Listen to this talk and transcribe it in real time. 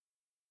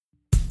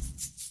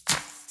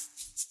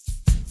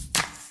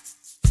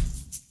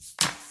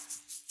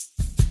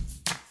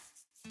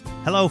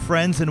Hello,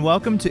 friends, and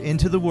welcome to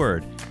Into the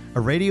Word, a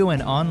radio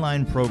and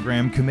online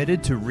program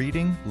committed to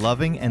reading,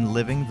 loving, and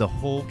living the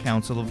whole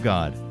counsel of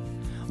God.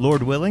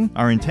 Lord willing,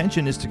 our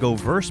intention is to go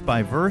verse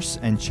by verse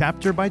and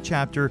chapter by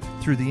chapter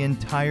through the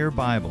entire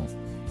Bible.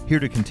 Here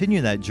to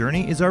continue that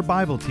journey is our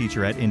Bible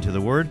teacher at Into the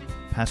Word,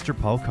 Pastor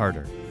Paul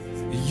Carter.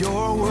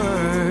 Your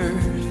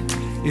word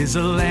is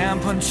a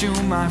lamp unto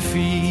my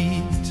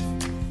feet.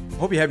 I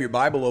hope you have your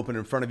Bible open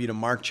in front of you to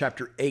Mark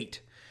chapter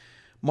 8.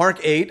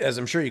 Mark 8, as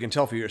I'm sure you can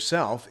tell for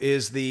yourself,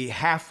 is the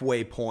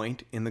halfway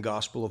point in the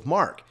Gospel of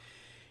Mark.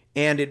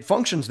 And it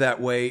functions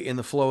that way in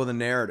the flow of the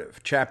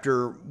narrative.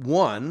 Chapter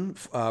 1,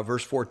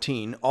 verse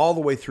 14, all the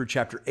way through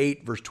chapter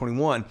 8, verse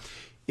 21,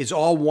 is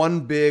all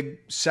one big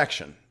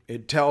section.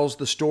 It tells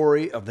the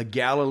story of the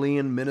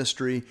Galilean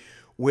ministry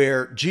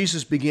where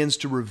Jesus begins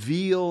to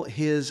reveal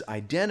his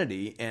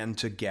identity and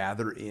to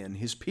gather in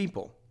his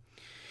people.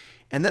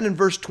 And then in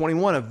verse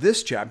 21 of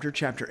this chapter,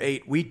 chapter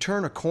 8, we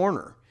turn a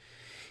corner.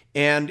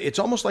 And it's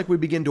almost like we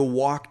begin to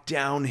walk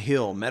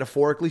downhill,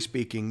 metaphorically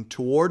speaking,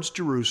 towards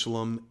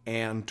Jerusalem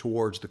and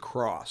towards the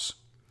cross.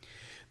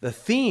 The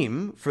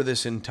theme for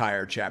this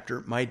entire chapter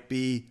might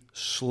be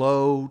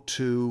slow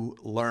to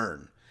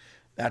learn.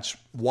 That's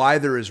why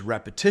there is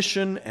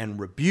repetition and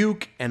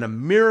rebuke and a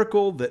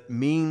miracle that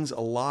means a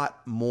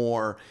lot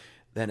more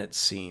than it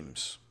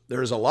seems.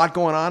 There is a lot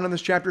going on in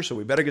this chapter, so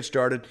we better get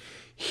started.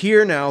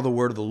 Hear now the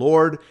word of the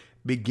Lord,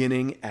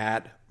 beginning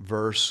at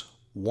verse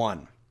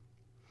 1.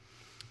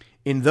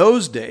 In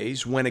those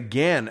days, when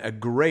again a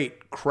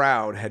great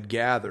crowd had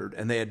gathered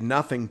and they had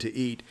nothing to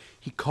eat,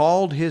 he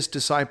called his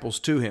disciples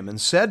to him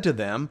and said to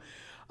them,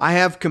 I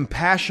have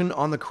compassion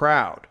on the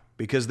crowd,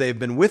 because they have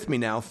been with me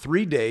now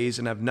 3 days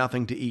and have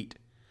nothing to eat.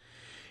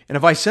 And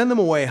if I send them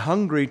away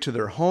hungry to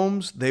their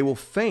homes, they will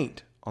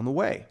faint on the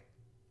way.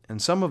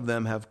 And some of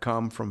them have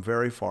come from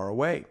very far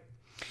away.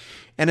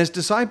 And his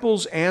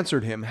disciples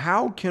answered him,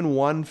 How can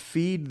one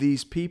feed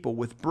these people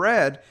with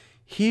bread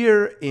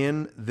here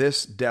in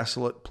this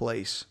desolate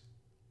place?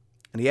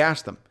 And he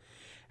asked them,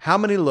 How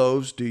many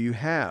loaves do you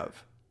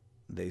have?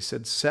 They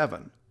said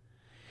 7.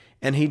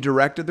 And he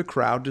directed the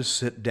crowd to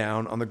sit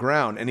down on the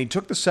ground. And he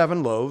took the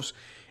 7 loaves,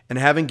 and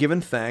having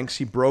given thanks,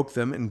 he broke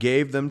them and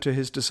gave them to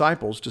his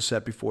disciples to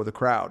set before the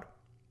crowd.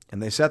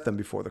 And they set them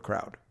before the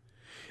crowd.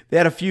 They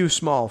had a few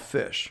small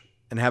fish,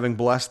 and having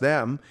blessed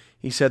them,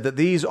 he said that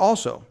these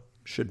also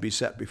should be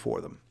set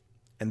before them.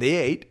 And they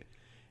ate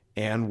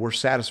and were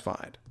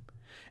satisfied.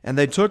 And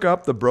they took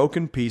up the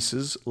broken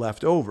pieces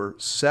left over,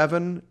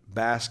 7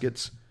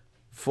 baskets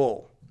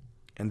full.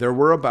 And there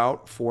were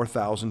about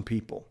 4,000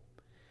 people.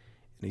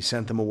 And he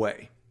sent them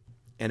away.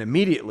 And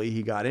immediately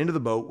he got into the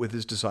boat with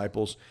his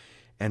disciples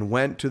and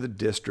went to the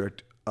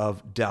district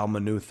of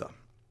Dalmanutha.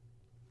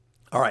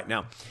 All right,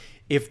 now,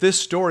 if this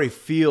story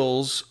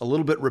feels a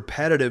little bit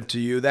repetitive to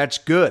you, that's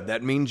good.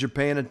 That means you're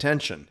paying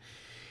attention.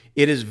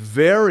 It is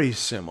very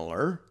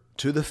similar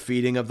to the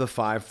feeding of the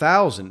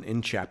 5,000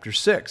 in chapter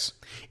 6.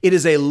 It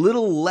is a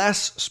little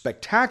less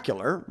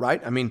spectacular,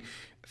 right? I mean,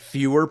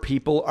 fewer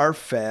people are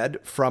fed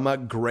from a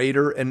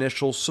greater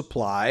initial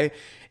supply,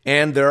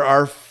 and there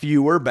are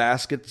fewer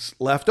baskets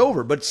left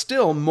over. But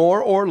still,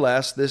 more or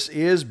less, this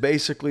is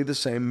basically the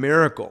same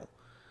miracle.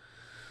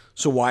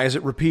 So why is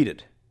it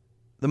repeated?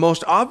 The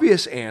most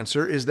obvious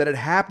answer is that it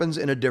happens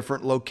in a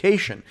different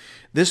location.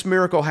 This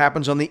miracle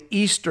happens on the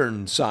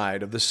eastern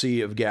side of the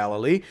Sea of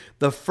Galilee.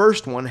 The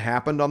first one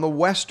happened on the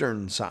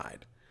western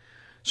side.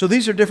 So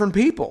these are different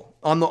people.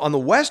 On the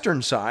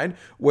western side,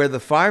 where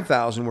the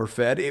 5,000 were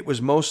fed, it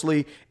was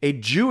mostly a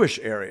Jewish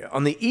area.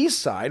 On the east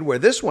side, where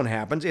this one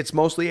happens, it's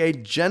mostly a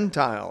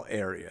Gentile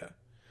area.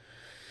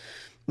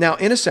 Now,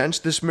 in a sense,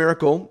 this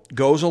miracle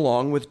goes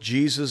along with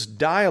Jesus'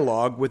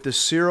 dialogue with the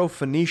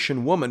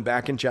Syrophoenician woman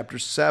back in chapter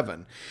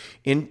 7.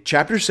 In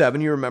chapter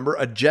 7, you remember,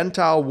 a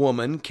Gentile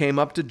woman came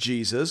up to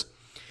Jesus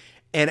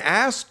and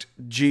asked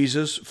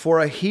Jesus for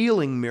a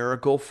healing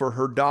miracle for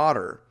her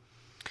daughter.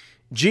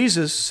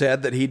 Jesus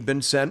said that he'd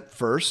been sent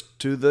first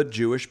to the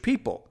Jewish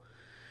people.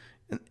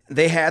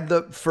 They had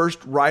the first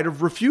right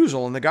of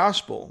refusal in the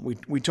gospel.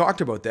 We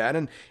talked about that,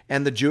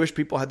 and the Jewish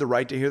people had the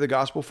right to hear the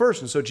gospel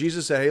first. And so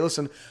Jesus said, hey,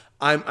 listen,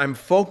 I'm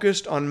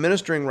focused on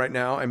ministering right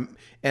now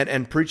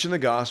and preaching the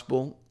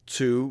gospel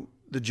to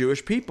the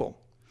Jewish people.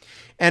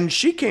 And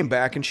she came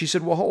back and she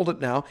said, well, hold it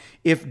now.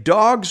 If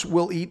dogs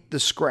will eat the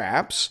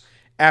scraps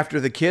after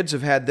the kids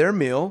have had their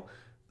meal,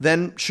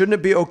 then shouldn't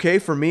it be okay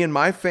for me and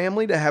my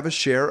family to have a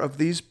share of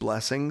these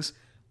blessings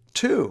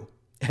too?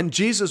 And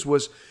Jesus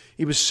was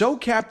so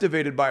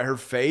captivated by her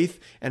faith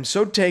and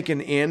so taken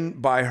in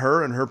by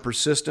her and her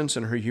persistence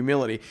and her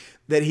humility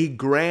that he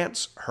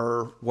grants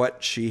her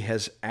what she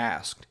has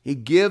asked. He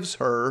gives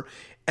her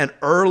an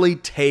early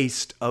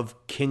taste of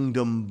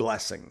kingdom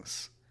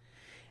blessings.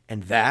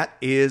 And that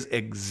is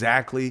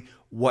exactly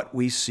what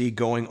we see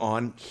going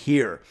on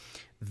here.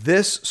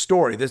 This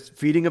story, this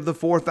feeding of the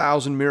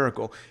 4,000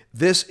 miracle,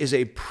 this is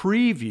a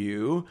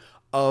preview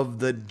of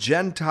the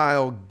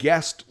Gentile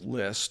guest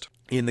list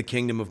in the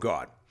kingdom of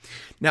God.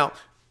 Now,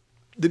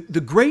 the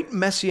great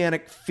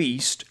messianic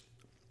feast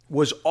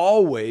was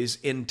always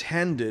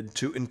intended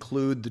to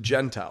include the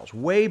Gentiles.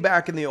 Way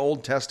back in the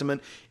Old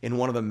Testament, in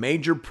one of the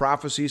major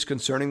prophecies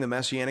concerning the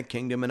Messianic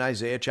kingdom in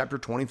Isaiah chapter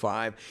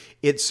 25,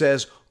 it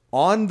says,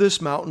 "On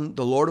this mountain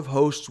the Lord of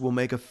hosts will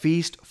make a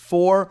feast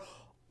for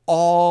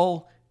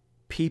all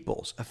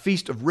peoples, a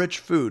feast of rich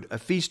food, a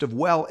feast of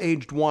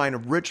well-aged wine,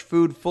 of rich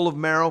food full of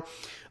marrow,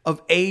 of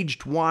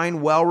aged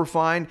wine well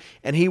refined,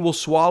 and he will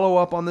swallow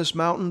up on this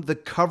mountain the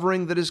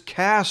covering that is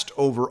cast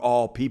over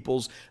all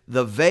peoples,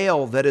 the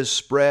veil that is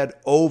spread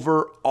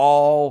over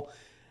all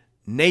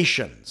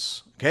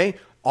nations." Okay?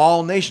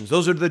 All nations.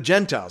 Those are the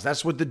Gentiles.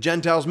 That's what the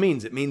Gentiles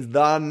means. It means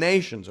the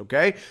nations,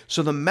 okay?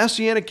 So the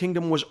Messianic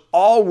kingdom was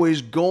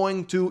always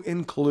going to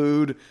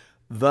include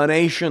the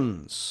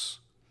nations.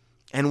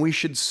 And we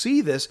should see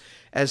this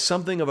as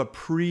something of a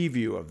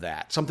preview of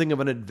that, something of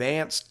an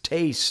advanced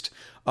taste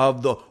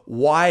of the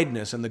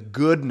wideness and the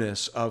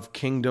goodness of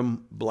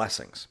kingdom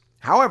blessings.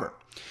 However,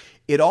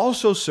 it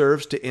also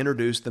serves to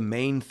introduce the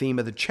main theme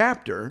of the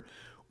chapter,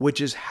 which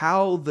is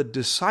how the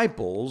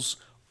disciples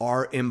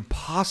are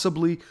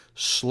impossibly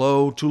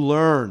slow to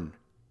learn.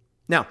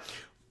 Now,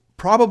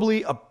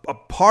 probably a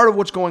part of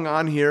what's going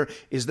on here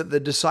is that the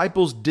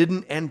disciples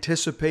didn't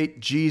anticipate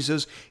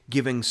Jesus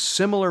giving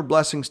similar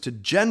blessings to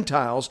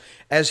Gentiles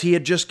as he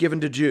had just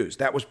given to Jews.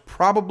 That was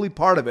probably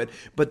part of it,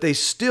 but they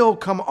still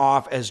come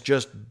off as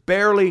just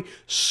barely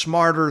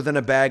smarter than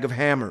a bag of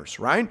hammers,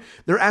 right?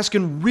 They're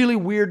asking really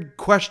weird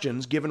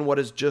questions given what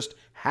has just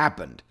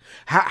happened.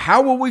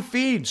 How will we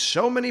feed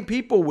so many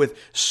people with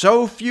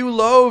so few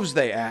loaves,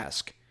 they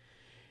ask.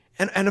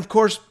 And of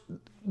course,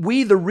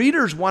 we, the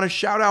readers, want to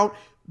shout out,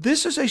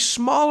 this is a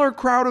smaller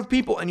crowd of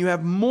people and you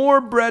have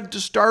more bread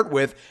to start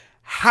with.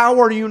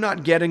 How are you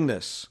not getting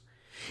this?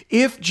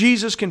 If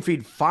Jesus can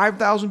feed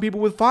 5,000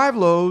 people with 5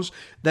 loaves,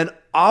 then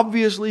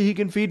obviously he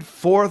can feed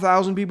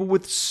 4,000 people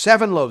with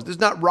 7 loaves. This is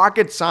not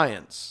rocket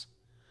science.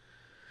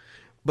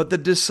 But the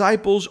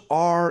disciples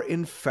are,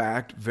 in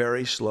fact,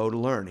 very slow to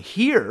learn.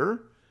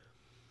 Here,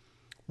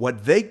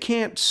 what they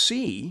can't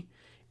see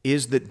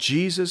is that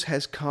Jesus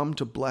has come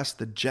to bless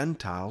the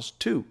Gentiles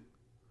too.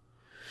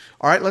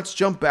 All right, let's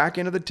jump back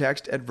into the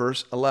text at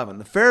verse 11.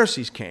 The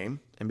Pharisees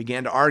came and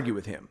began to argue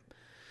with him,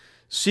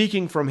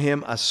 seeking from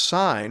him a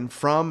sign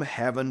from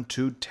heaven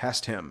to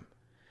test him.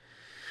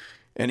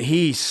 And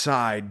he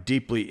sighed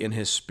deeply in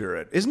his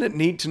spirit. Isn't it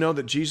neat to know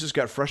that Jesus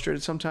got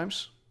frustrated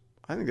sometimes?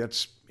 I think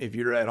that's, if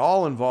you're at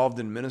all involved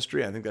in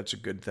ministry, I think that's a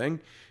good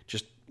thing.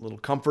 Just a little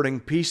comforting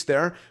piece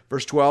there.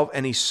 Verse 12,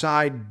 and he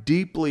sighed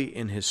deeply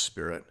in his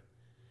spirit.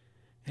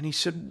 And he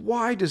said,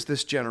 why does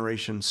this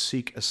generation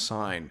seek a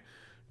sign?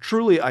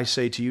 Truly, I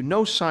say to you,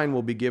 no sign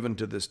will be given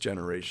to this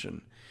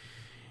generation.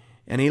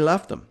 And he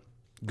left them,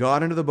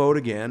 got into the boat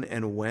again,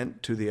 and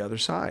went to the other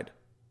side.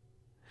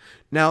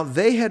 Now,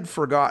 they had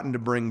forgotten to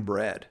bring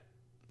bread.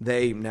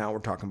 Now we're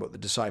talking about the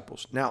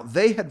disciples. Now,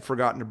 they had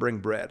forgotten to bring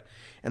bread,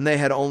 and they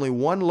had only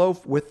 1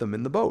 loaf with them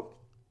in the boat.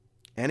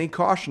 And he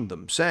cautioned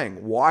them,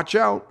 saying, watch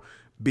out,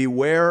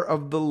 beware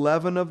of the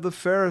leaven of the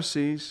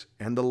Pharisees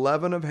and the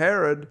leaven of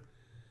Herod.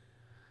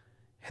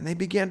 And they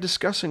began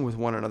discussing with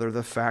one another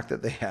the fact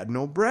that they had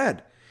no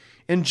bread.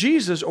 And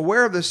Jesus,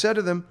 aware of this, said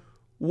to them,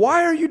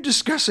 why are you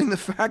discussing the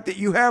fact that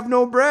you have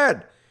no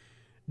bread?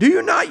 Do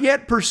you not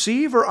yet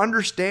perceive or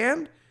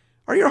understand?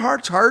 Are your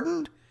hearts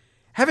hardened?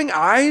 Having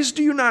eyes,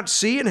 do you not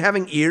see? And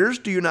having ears,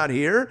 do you not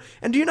hear?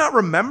 And do you not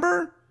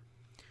remember?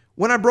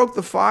 When I broke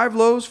the 5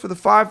 loaves for the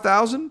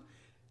 5,000,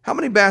 how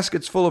many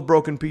baskets full of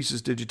broken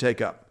pieces did you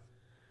take up?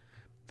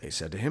 They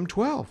said to him,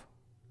 12.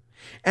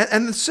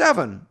 And the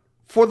 7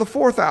 for the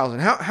 4,000,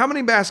 how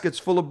many baskets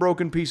full of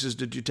broken pieces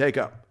did you take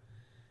up?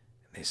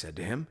 And they said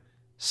to him,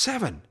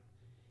 7.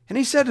 And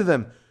he said to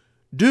them,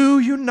 do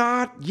you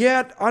not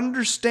yet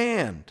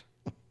understand?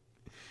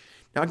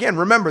 Now again,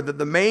 remember that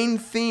the main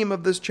theme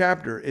of this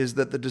chapter is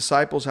that the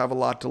disciples have a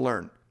lot to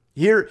learn.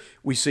 Here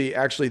we see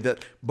actually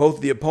that both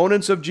the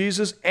opponents of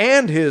Jesus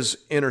and his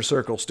inner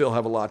circle still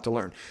have a lot to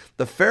learn.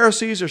 The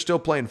Pharisees are still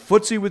playing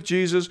footsie with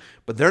Jesus,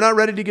 but they're not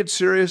ready to get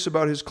serious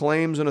about his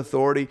claims and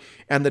authority.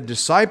 And the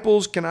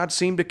disciples cannot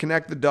seem to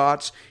connect the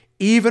dots,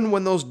 even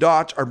when those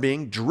dots are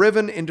being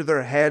driven into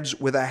their heads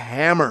with a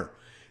hammer.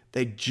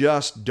 They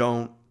just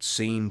don't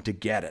seem to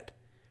get it.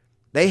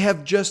 They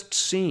have just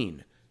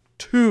seen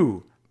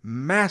 2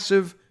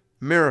 massive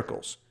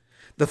miracles.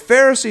 The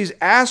Pharisees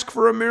ask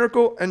for a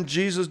miracle and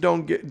Jesus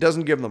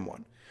doesn't give them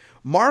one.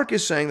 Mark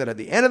is saying that at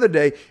the end of the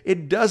day,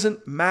 it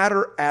doesn't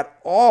matter at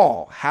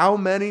all how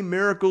many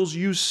miracles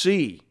you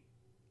see.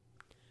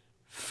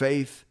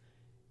 Faith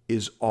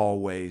is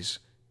always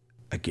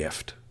a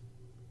gift.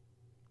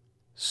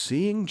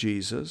 Seeing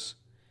Jesus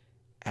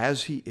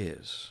as he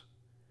is,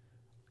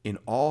 in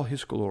all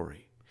his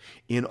glory,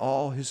 in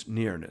all his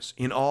nearness,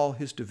 in all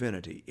his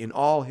divinity, in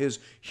all his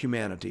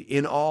humanity,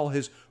 in all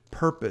his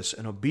purpose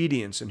and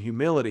obedience and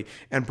humility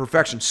and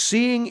perfection,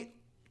 seeing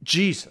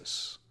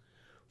Jesus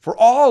for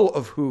all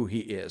of who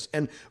he is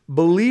and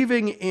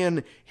believing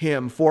in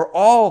him for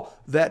all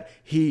that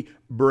he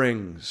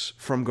brings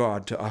from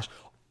God to us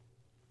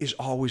is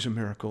always a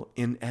miracle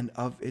in and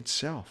of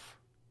itself.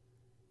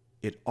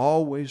 It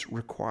always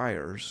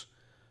requires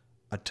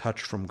a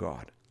touch from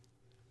God.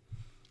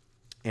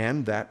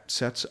 And that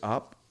sets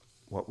up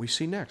what we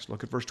see next.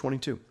 Look at verse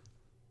 22.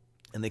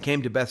 And they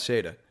came to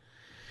Bethsaida,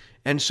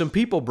 and some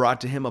people brought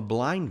to him a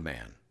blind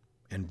man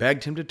and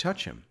begged him to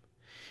touch him.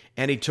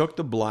 And he took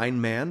the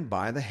blind man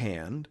by the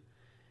hand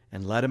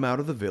and led him out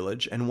of the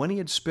village. And when he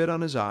had spit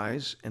on his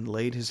eyes and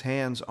laid his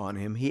hands on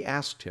him, he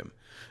asked him,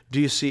 "Do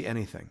you see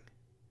anything?"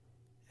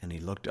 And he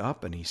looked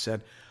up and he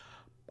said,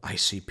 "I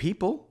see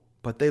people,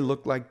 but they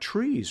look like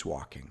trees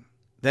walking."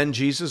 Then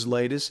Jesus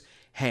laid his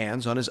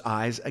hands on his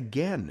eyes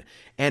again,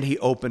 and he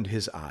opened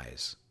his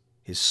eyes.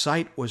 His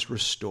sight was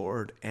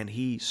restored, and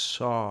he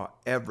saw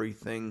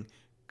everything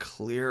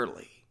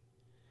clearly.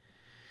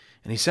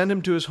 And he sent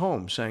him to his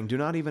home, saying, "Do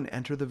not even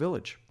enter the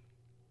village."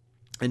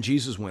 And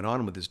Jesus went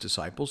on with his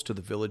disciples to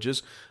the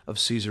villages of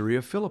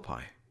Caesarea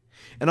Philippi.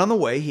 And on the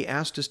way, he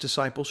asked his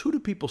disciples, "Who do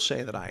people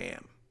say that I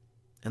am?"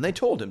 And they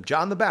told him,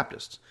 "John the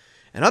Baptist,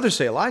 and others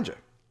say Elijah,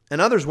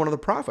 and others one of the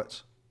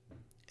prophets."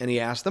 And he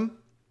asked them,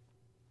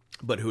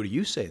 "But who do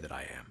you say that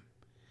I am?"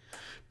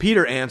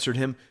 Peter answered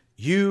him,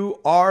 "You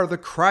are the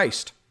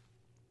Christ."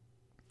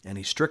 And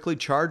he strictly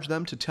charged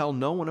them to tell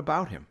no one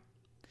about him.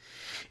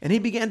 And he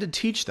began to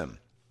teach them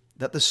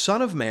that the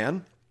Son of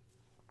Man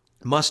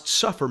must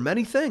suffer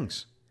many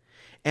things,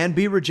 and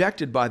be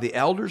rejected by the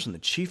elders and the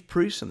chief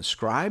priests and the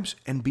scribes,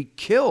 and be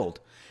killed,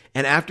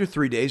 and after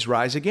 3 days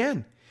rise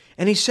again.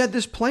 And he said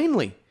this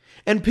plainly.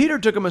 And Peter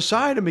took him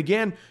aside and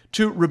began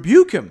to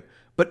rebuke him.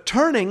 But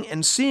turning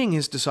and seeing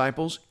his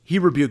disciples, he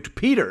rebuked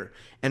Peter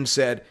and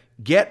said,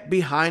 "Get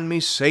behind me,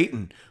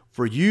 Satan,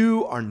 for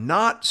you are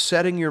not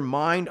setting your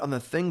mind on the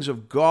things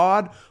of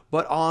God,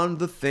 but on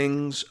the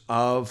things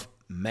of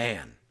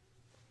man."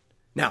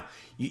 Now,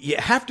 you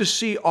have to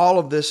see all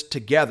of this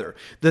together.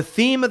 The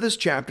theme of this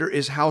chapter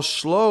is how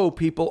slow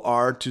people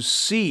are to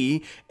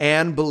see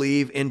and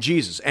believe in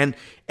Jesus. And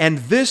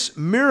this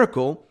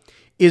miracle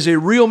is a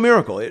real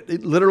miracle.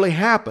 It literally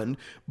happened,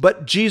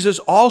 but Jesus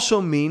also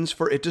means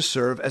for it to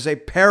serve as a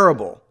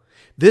parable.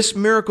 This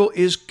miracle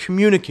is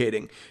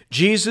communicating.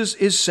 Jesus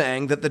is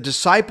saying that the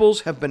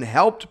disciples have been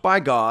helped by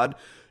God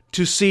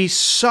to see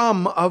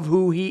some of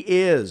who he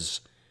is.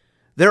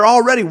 They're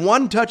already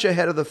one touch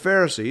ahead of the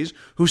Pharisees,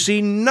 who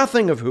see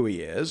nothing of who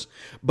he is.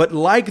 But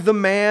like the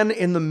man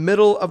in the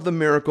middle of the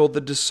miracle, the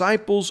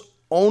disciples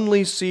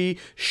only see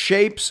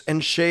shapes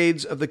and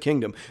shades of the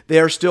kingdom. They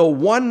are still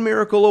one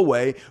miracle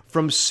away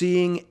from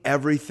seeing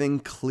everything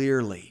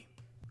clearly.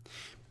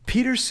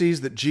 Peter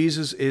sees that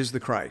Jesus is the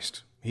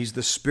Christ. He's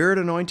the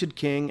Spirit-anointed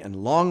King and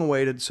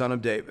long-awaited Son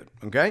of David.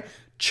 Okay?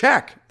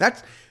 Check.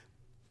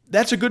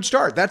 That's a good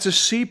start. That's a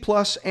C+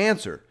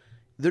 answer.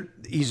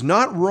 He's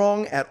not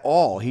wrong at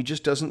all. He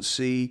just doesn't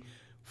see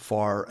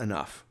far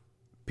enough.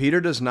 Peter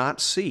does not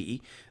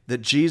see that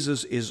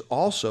Jesus is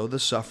also the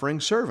suffering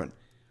servant.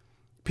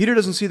 Peter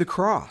doesn't see the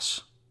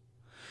cross.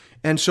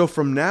 And so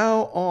from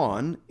now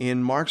on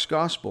in Mark's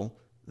gospel,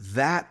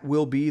 that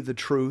will be the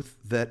truth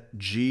that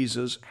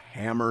Jesus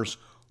hammers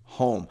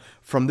home.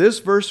 From this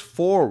verse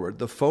forward,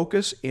 the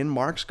focus in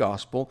Mark's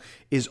gospel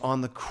is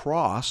on the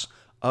cross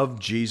of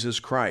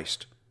Jesus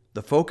Christ.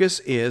 The focus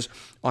is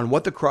on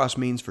what the cross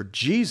means for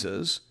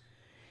Jesus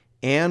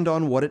and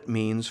on what it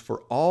means for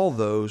all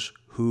those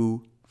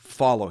who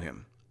follow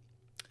him.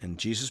 And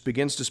Jesus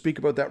begins to speak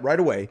about that right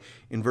away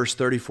in verse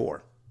 34.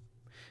 It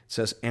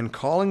says, "And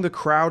calling the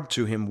crowd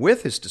to him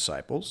with his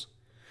disciples,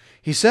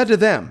 he said to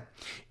them,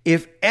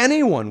 'If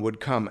anyone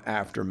would come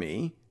after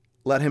me,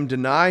 let him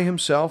deny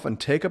himself and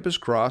take up his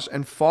cross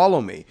and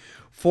follow me.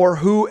 For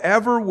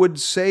whoever would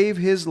save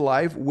his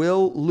life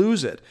will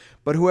lose it.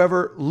 But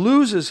whoever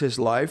loses his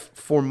life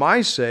for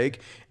my sake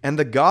and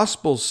the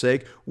gospel's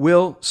sake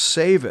will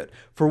save it.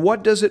 For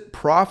what does it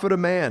profit a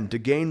man to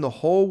gain the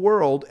whole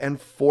world and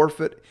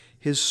forfeit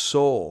his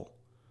soul?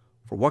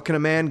 For what can a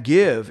man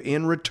give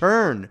in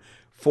return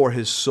for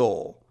his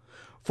soul?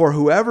 For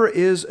whoever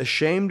is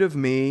ashamed of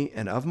me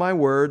and of my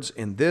words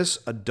in this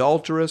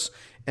adulterous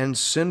and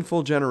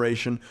sinful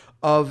generation,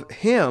 of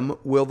him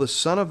will the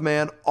Son of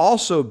Man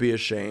also be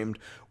ashamed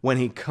when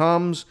he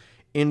comes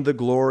in the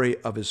glory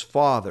of his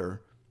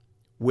Father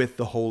with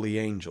the holy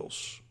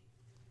angels."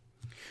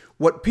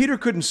 What Peter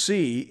couldn't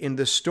see in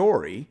this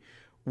story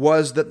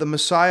was that the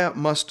Messiah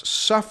must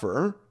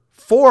suffer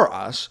for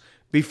us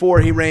before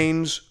he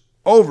reigns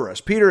over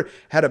us. Peter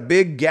had a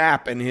big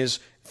gap in his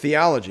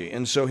theology,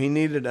 and so he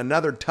needed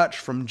another touch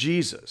from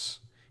Jesus.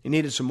 He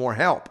needed some more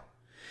help.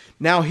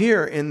 Now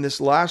here in this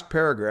last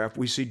paragraph,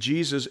 we see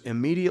Jesus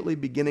immediately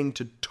beginning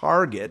to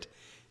target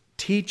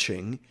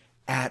teaching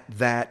at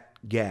that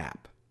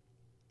gap.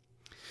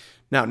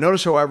 Now,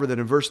 notice, however, that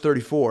in verse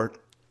 34,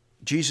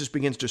 Jesus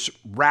begins to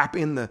wrap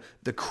in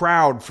the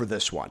crowd for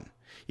this one.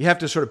 You have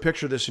to sort of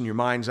picture this in your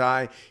mind's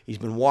eye. He's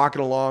been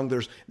walking along.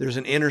 There's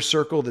an inner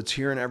circle that's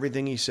hearing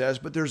everything he says,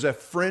 but there's a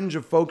fringe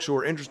of folks who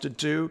are interested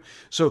too.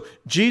 So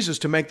Jesus,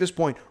 to make this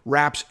point,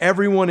 wraps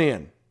everyone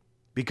in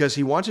because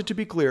he wants it to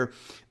be clear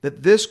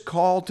that this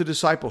call to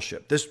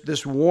discipleship,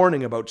 this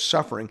warning about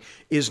suffering,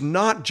 is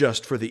not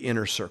just for the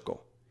inner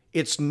circle.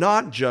 It's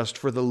not just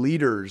for the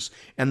leaders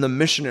and the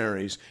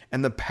missionaries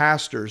and the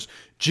pastors.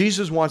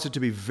 Jesus wants it to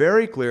be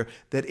very clear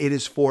that it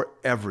is for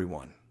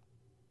everyone.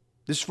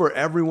 This is for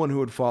everyone who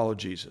would follow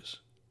Jesus.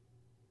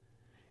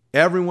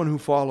 Everyone who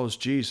follows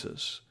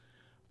Jesus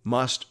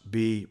must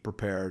be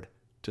prepared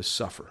to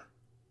suffer.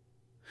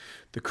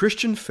 The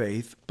Christian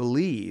faith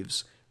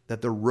believes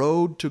that the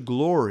road to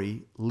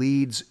glory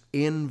leads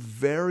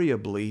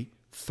invariably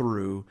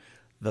through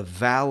the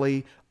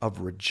valley of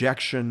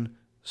rejection,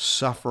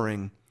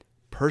 suffering,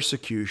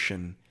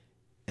 persecution,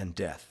 and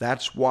death.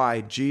 That's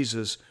why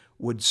Jesus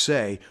would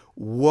say,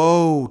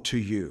 "Woe to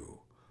you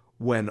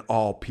when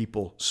all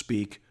people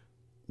speak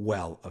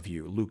well of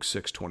you." Luke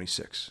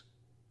 6:26.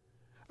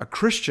 A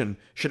Christian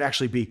should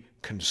actually be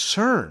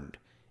concerned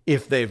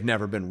if they've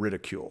never been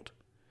ridiculed.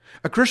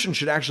 A Christian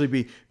should actually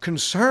be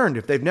concerned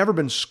if they've never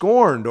been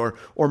scorned or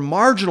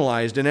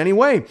marginalized in any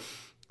way.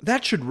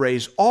 That should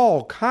raise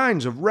all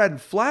kinds of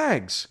red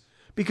flags,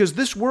 because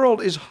this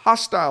world is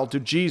hostile to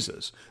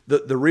Jesus,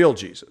 the real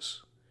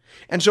Jesus.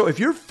 And so if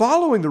you're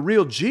following the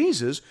real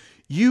Jesus,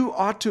 you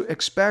ought to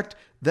expect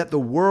that the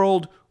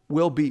world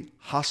will be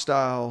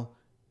hostile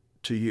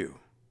to you.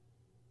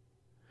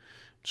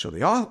 So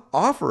the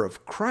offer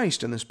of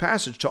Christ in this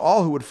passage to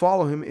all who would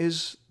follow him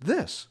is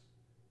this: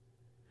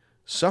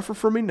 suffer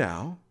for me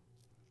now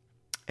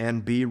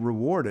and be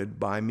rewarded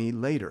by me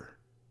later.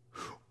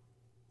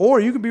 Or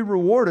you can be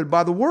rewarded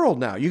by the world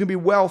now. You can be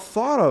well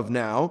thought of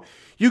now.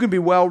 You can be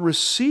well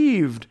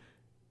received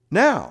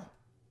now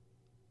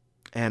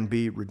and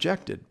be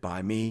rejected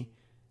by me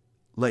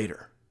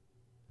later.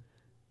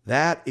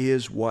 That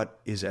is what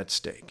is at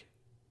stake.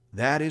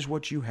 That is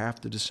what you have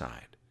to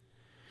decide,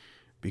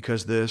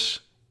 because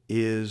this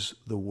is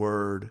the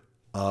word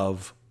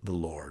of the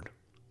Lord.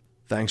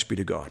 Thanks be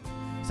to God.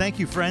 Thank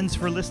you, friends,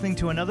 for listening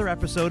to another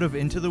episode of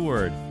Into the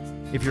Word.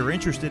 If you're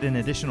interested in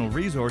additional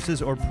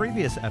resources or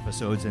previous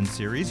episodes and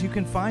series, you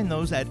can find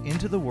those at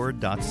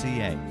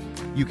intotheword.ca.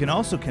 You can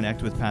also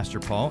connect with Pastor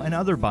Paul and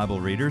other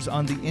Bible readers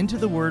on the Into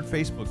the Word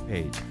Facebook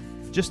page.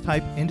 Just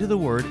type Into the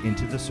Word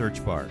into the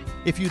search bar.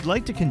 If you'd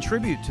like to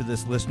contribute to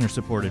this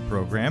listener-supported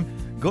program,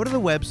 go to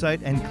the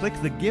website and click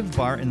the Give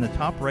bar in the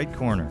top right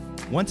corner.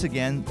 Once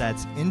again,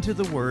 that's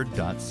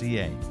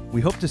intotheword.ca.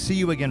 We hope to see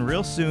you again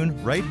real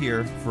soon, right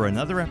here, for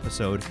another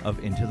episode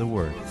of Into the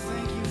Word.